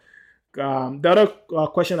done. The other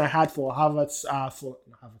question I had for Havertz,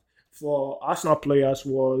 for Arsenal players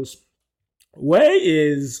was, where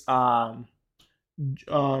is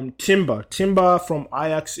Timber? Timber from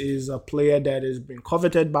Ajax is a player that has been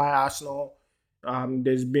coveted by Arsenal.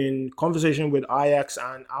 There's been conversation with Ajax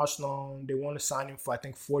and Arsenal. They want to sign him for, I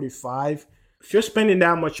think, 45. If you're spending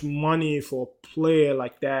that much money for a player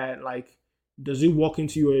like that, like, does he walk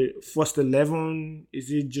into your first 11?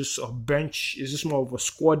 Is it just a bench? Is this more of a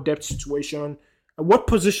squad depth situation? At what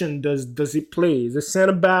position does he play? Is it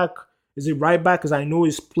center back? Is it right back? Because I know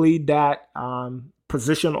he's played that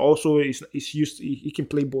position also. He can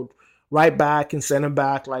play both right back and center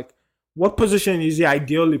back. Like, what position is he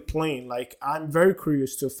ideally playing? Like, I'm very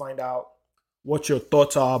curious to find out what your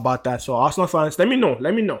thoughts are about that. So, Arsenal fans, let me know.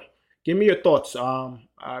 Give me your thoughts.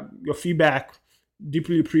 Your feedback.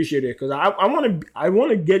 Deeply appreciate it, because I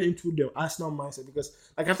want to get into the Arsenal mindset, because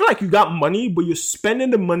like I feel like you got money, but you're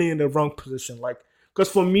spending the money in the wrong position. Like, because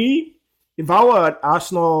for me, if I were an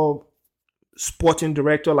Arsenal sporting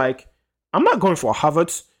director, like, I'm not going for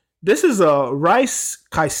Havertz. This is a Rice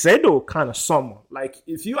Caicedo kind of summer. Like,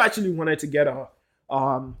 if you actually wanted to get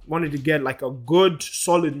like a good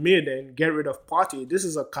solid mid and get rid of Partey, this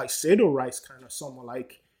is a Caicedo Rice kind of summer.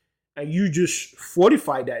 Like, and you just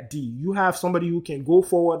fortify that D. You have somebody who can go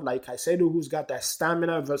forward, like Caicedo, who's got that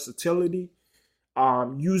stamina, versatility.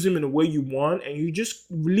 Use him in the way you want, and you just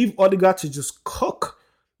leave Odegaard to just cook.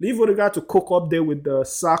 Leave Odegaard to cook up there with the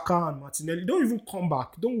Saka and Martinelli. Don't even come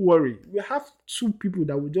back. Don't worry. We have two people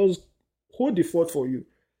that will just hold the fort for you.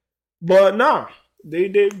 But nah, they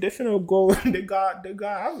finna go. They got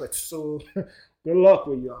Havertz. So good luck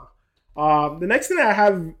with y'all. The next thing I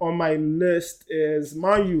have on my list is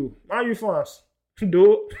Man U. Man U fans.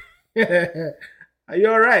 Do are you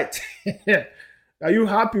alright? Are you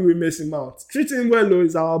happy with Mason Mount? Treating well though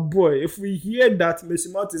is our boy. If we hear that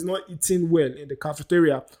Mason Mount is not eating well in the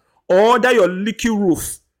cafeteria, or that your leaky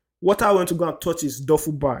roof, what I want to go and touch is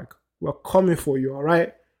duffel bag. We're coming for you,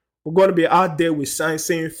 alright? We're gonna be out there with signs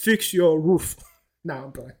saying fix your roof. Nah,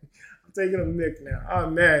 I'm taking a mic now. Oh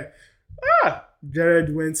man.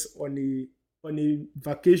 Jared went on a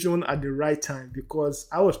vacation at the right time, because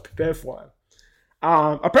I was prepared for him.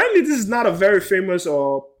 Apparently, this is not a very famous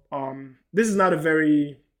this is not a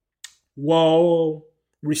very well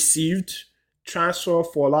received transfer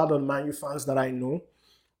for a lot of Man U fans that I know.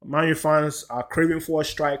 Man U fans are craving for a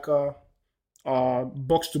striker,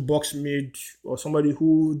 box to box mid, or somebody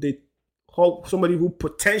who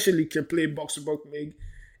potentially can play box to box mid.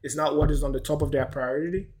 Is not what is on the top of their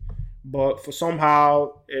priority. But for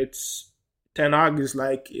somehow it's Ten Hag is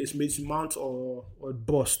like it's Mason Mount or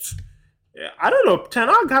bust. Yeah, I don't know. Ten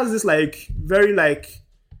Hag has this like very like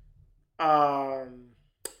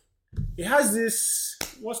he has this,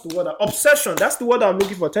 what's the word? Obsession. That's the word I'm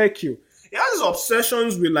looking for. Thank you. He has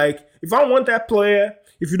obsessions with like, if I want that player,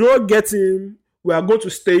 if you don't get him we are going to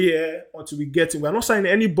stay here until we get him. We're not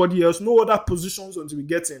signing anybody else, no other positions until we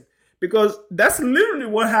get him. Because that's literally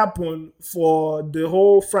what happened for the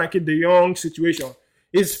whole Frankie de Jong situation.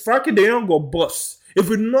 Is Frankie de Jong got bust. If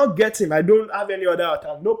we do not get him, I don't have any other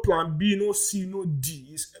attack. No plan B, no C, no D.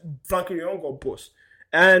 It's Frankie de Jong got bust.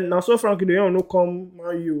 And now so Frankie de Jong no come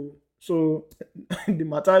Man U. So the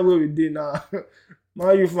matter where we did now,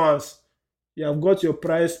 Man U fans, you have got your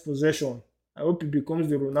prized possession. I hope it becomes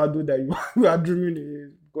the Ronaldo that you are dreaming it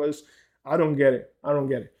is, because I don't get it.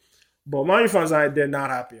 But Man U fans they're not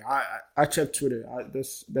happy. I checked Twitter.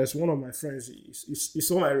 There's one of my friends. He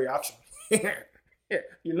saw my reaction.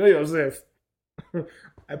 You know yourself.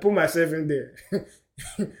 I put myself in there.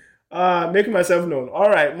 Making myself known. All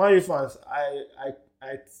right, Man U fans.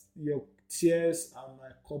 Your tears are my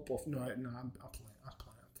cup of no. I'm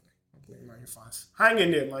playing Man U fans. Hang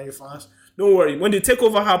in there, Man U fans. Don't worry. When the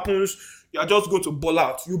takeover happens, you're just going to ball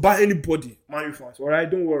out. You buy anybody, Man U fans. All right,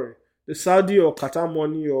 don't worry. The Saudi or Qatar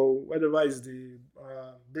money or whatever is the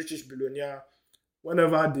British billionaire,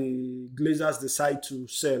 whenever the Glazers decide to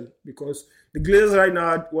sell, because the Glazers right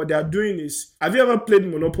now, what they are doing is, have you ever played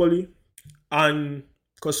Monopoly? And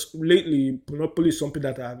because lately, Monopoly is something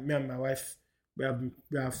that me and my wife, we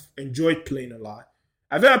have enjoyed playing a lot.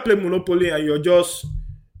 Have you ever played Monopoly and you are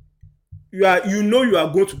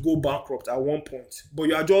going to go bankrupt at one point, but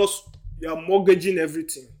you are mortgaging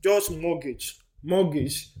everything, just mortgage.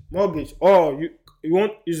 Oh, you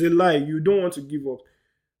want, is a lie. You don't want to give up.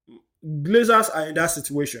 Glazers are in that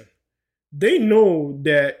situation. They know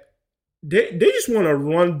that they just want to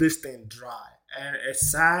run this thing dry. And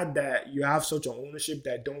it's sad that you have such an ownership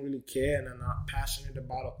that don't really care and are not passionate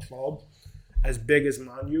about a club as big as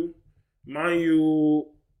Man U. Man U,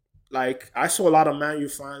 like, I saw a lot of Man U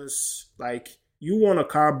fans, like, you won a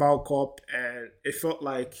Carabao Cup and it felt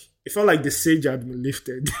like the sage had been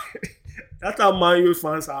lifted. That's how Man U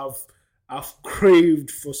fans have craved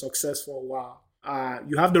for success for a while.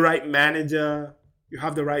 You have the right manager, you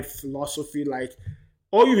have the right philosophy. Like,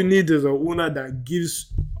 all you need is an owner that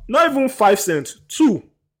gives not even 5 cents. 2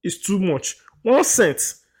 is too much. 1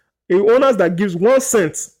 cent. A owner that gives 1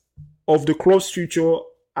 cent of the club's future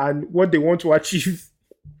and what they want to achieve.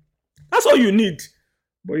 That's all you need.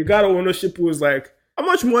 But you got an ownership who is like, how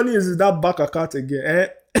much money is in that bank account again?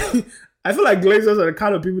 I feel like Glazers are the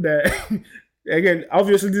kind of people that, again,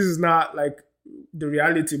 obviously this is not like the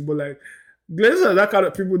reality, but like Glazers are that kind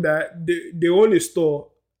of people that they own a store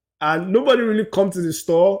and nobody really come to the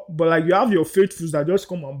store, but like you have your faithfuls that just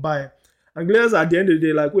come and buy. And Glazers at the end of the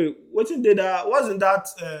day, like, wait, what's in there? What's in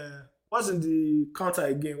the counter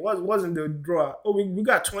again? What's in the drawer? Oh, we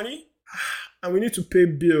got 20 and we need to pay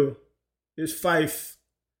bill. It's $5.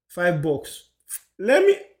 Let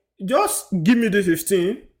me just give me the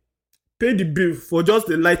 15. Pay the bill for just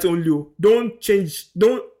the light only. Don't change.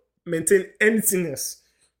 Don't maintain anything else.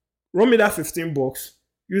 Run me that $15.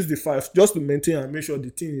 Use the 5 just to maintain and make sure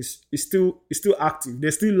the thing is still active.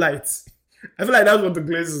 There's still lights. I feel like that's what the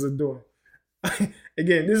Glazers are doing.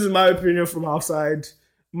 Again, this is my opinion from outside.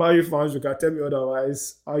 Man U fans, you can tell me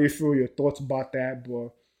otherwise. How you feel, your thoughts about that.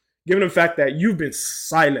 But given the fact that you've been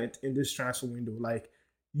silent in this transfer window, like,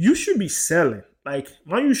 you should be selling. Like,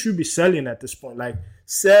 Man U should be selling at this point. Like,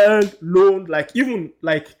 sell, loan, like, even,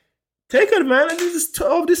 like, take advantage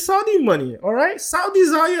of the Saudi money, all right?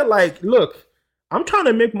 Saudis are here like, look, I'm trying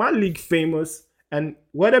to make my league famous, and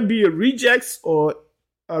whether it be a rejects or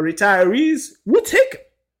a retirees, we'll take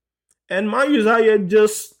it. And Man U's out here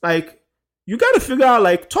just, like, you got to figure out,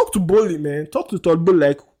 like, talk to Boli, man. Talk to Todd Boli,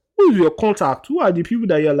 like, who is your contact? Who are the people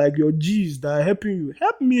that you're, like, your G's that are helping you?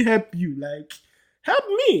 Help me help you. Like, help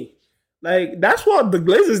me. Like, that's what the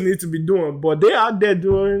Glazers need to be doing. But they out there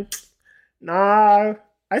doing, nah,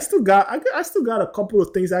 I still got a couple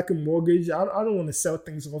of things I can mortgage. I don't want to sell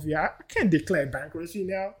things off yet. I can't declare bankruptcy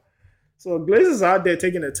now. So Glazers out there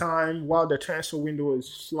taking the time while the transfer window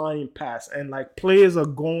is flying past. And, like, players are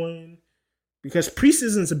going because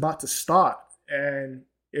preseason is about to start. And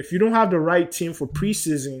if you don't have the right team for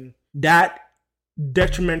preseason, that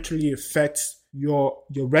detrimentally affects your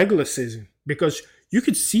regular season. Because you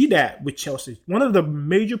could see that with Chelsea. One of the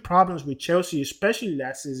major problems with Chelsea, especially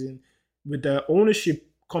last season, with the ownership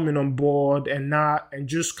coming on board and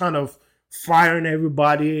just kind of firing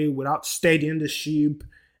everybody without steadying the ship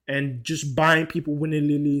and just buying people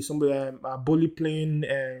willy-nilly, somebody bully playing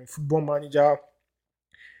and football manager.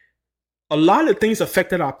 A lot of things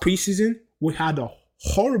affected our preseason. We had a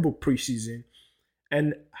horrible preseason.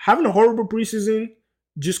 And having a horrible preseason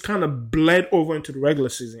just kind of bled over into the regular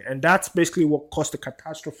season. And that's basically what caused the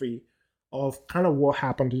catastrophe of kind of what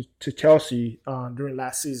happened to Chelsea during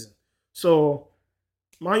last season. So,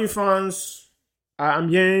 Man U fans, I'm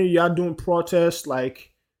hearing y'all doing protests,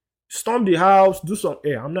 like storm the house, do some.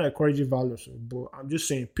 Hey, I'm not encouraging violence, but I'm just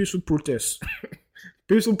saying peaceful protests.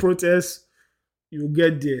 Peaceful protests, you'll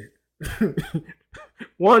get there.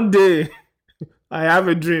 One day, I have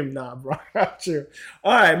a dream now, bro. Sure.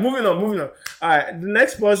 All right, moving on. All right, the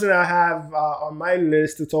next person I have on my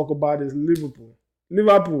list to talk about is Liverpool.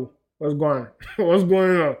 Liverpool, what's going on? What's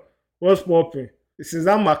going on? What's popping? Since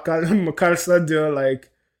that McAllister deal, like,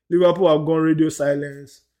 Liverpool have gone radio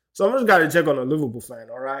silence. So I'm just got to check on a Liverpool fan,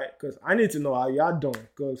 all right? Because I need to know how y'all doing.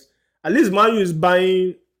 Because at least Man U is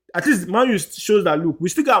buying. At least Man U shows that, look, we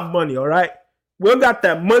still got money, all right? We don't got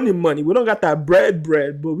that money. We don't got that bread,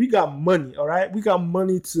 but we got money, all right? We got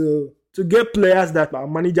money to get players that our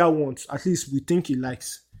manager wants. At least we think he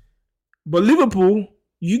likes. But Liverpool,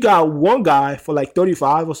 you got one guy for like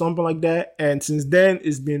 35 or something like that. And since then,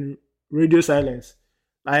 it's been radio silence.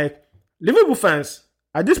 Like, Liverpool fans,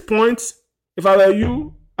 at this point, if I were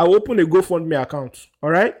you, I will open a GoFundMe account, all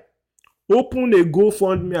right? Open a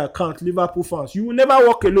GoFundMe account, Liverpool fans. You will never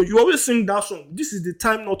walk alone. You always sing that song. This is the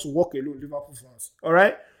time not to walk alone, Liverpool fans. All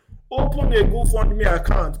right? Open a GoFundMe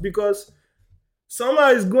account because summer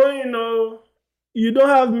is going, you don't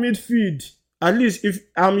have midfield. At least if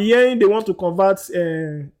I'm hearing they want to convert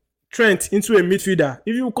Trent into a midfielder.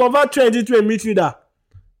 If you convert Trent into a midfielder,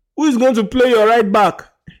 who is going to play your right back?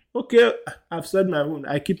 Okay, I've said my own.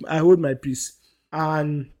 I hold my peace.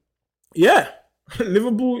 And yeah.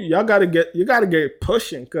 Liverpool, you gotta get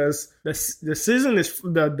pushing because the season is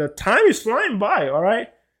the time is flying by. All right,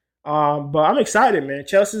 but I'm excited, man.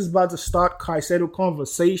 Chelsea's about to start Caicedo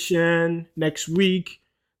conversation next week,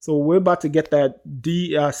 so we're about to get that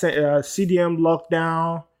CDM locked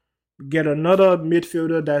down. Get another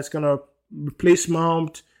midfielder that's gonna replace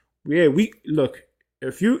Mount. Yeah, we look.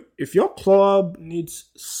 If your club needs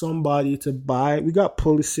somebody to buy, we got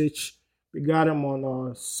Pulisic. We got him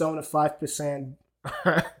on 75%.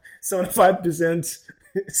 75%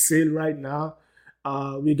 sale right now.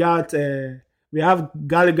 We have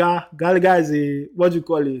Gallagher. Gallagher is a, what do you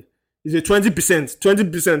call it? Is a 20%.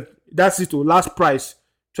 20%. That's it. Last price.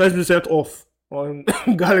 20% off on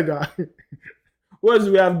Gallagher. What else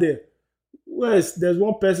do we have there? There's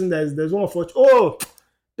one person there's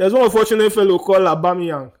one unfortunate fellow called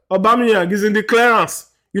Aubameyang. Aubameyang is in the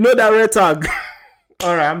clearance. You know that red tag.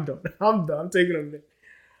 All right, I'm done. I'm taking a minute.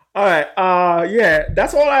 All right. Yeah,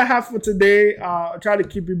 that's all I have for today. I'll try to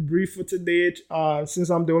keep it brief for today. Since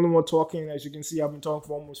I'm the only one talking, as you can see, I've been talking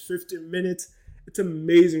for almost 15 minutes. It's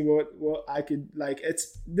amazing what I could like.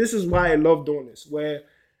 This is why I love doing this. Where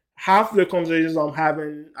half the conversations I'm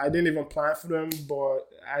having, I didn't even plan for them, but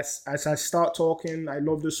as I start talking, I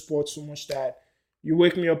love the sport so much that you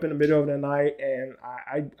wake me up in the middle of the night, and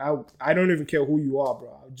I don't even care who you are,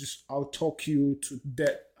 bro. I'll talk you to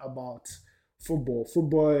death about football.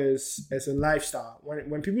 Football is a lifestyle.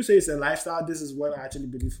 When people say it's a lifestyle, this is when I actually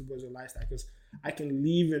believe football is a lifestyle, because I can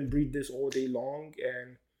live and breathe this all day long,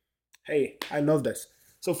 and hey, I love this.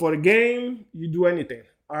 So for the game, you do anything.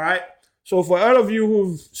 All right. So for all of you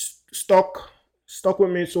who've stuck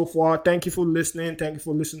with me so far, thank you for listening. Thank you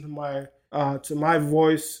for listening to my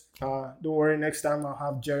voice. Don't worry, next time I'll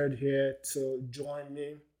have Jared here to join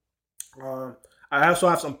me. I also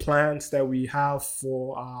have some plans that we have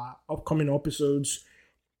for upcoming episodes.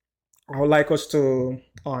 I would like us to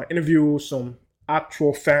interview some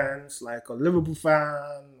actual fans, like a Liverpool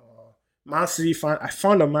fan or Man City fan. I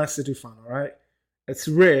found a Man City fan, all right? It's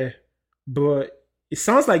rare, but it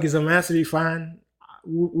sounds like it's a Man City fan.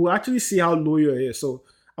 We'll actually see how loyal he is. So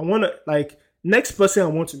I want to, next person I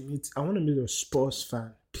want to meet a Spurs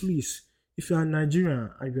fan. Please, if you're a Nigerian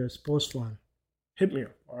and you're a Spurs fan, hit me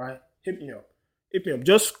up, all right? Hit me up.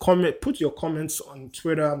 Just comment, put your comments on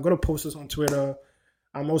Twitter. I'm going to post this on Twitter.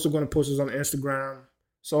 I'm also going to post this on Instagram.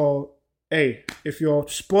 So, hey, if you're a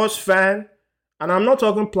sports fan, and I'm not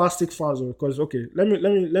talking plastic fans, because, okay, let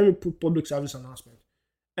me put public service announcement.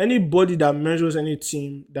 Anybody that measures any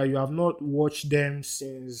team that you have not watched them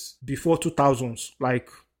since before 2000s, all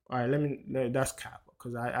right, that's cap.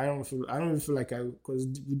 Because I don't even feel like because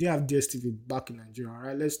we didn't have DSTV back in Nigeria, all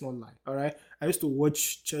right? Let's not lie, all right? I used to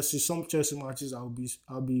watch some Chelsea matches. I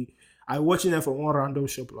watching them from one random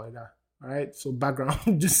shop like that, all right? So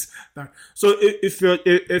background, just that. So if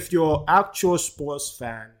you're actual sports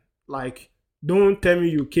fan, don't tell me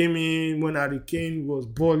you came in when Harry Kane was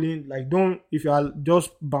balling. If you are just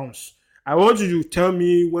bounce. I want you to tell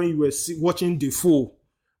me when you were watching Defoe,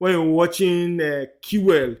 when you were watching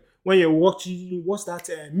Kewell, when you're watching, what's that,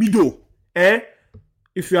 Mido,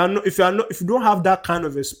 if you don't have that kind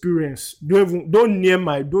of experience, don't near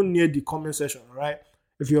the comment section, all right?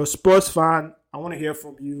 If you're a sports fan, I want to hear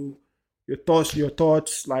from you. your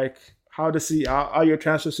thoughts, like how your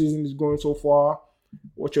transfer season is going so far.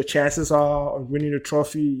 What your chances are of winning the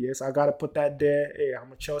trophy? Yes, I gotta put that there. Hey,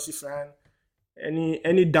 I'm a Chelsea fan.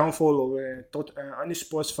 Any downfall of any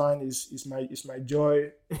sports fan is my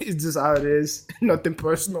joy. It's just how it is. Nothing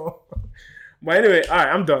personal. But anyway, all right,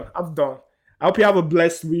 I'm done. I'm done. I hope you have a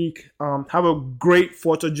blessed week. Have a great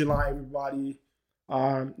 4th of July, everybody.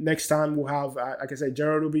 Next time we'll have, like I said,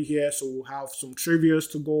 Jared will be here, so we'll have some trivias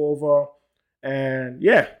to go over. And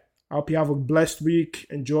yeah, I hope you have a blessed week.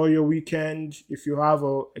 Enjoy your weekend. If you have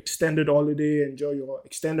a extended holiday, enjoy your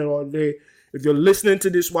extended holiday. If you're listening to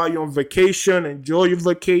this while you're on vacation, enjoy your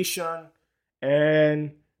vacation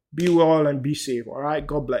and be well and be safe. All right.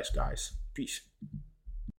 God bless, guys. Peace.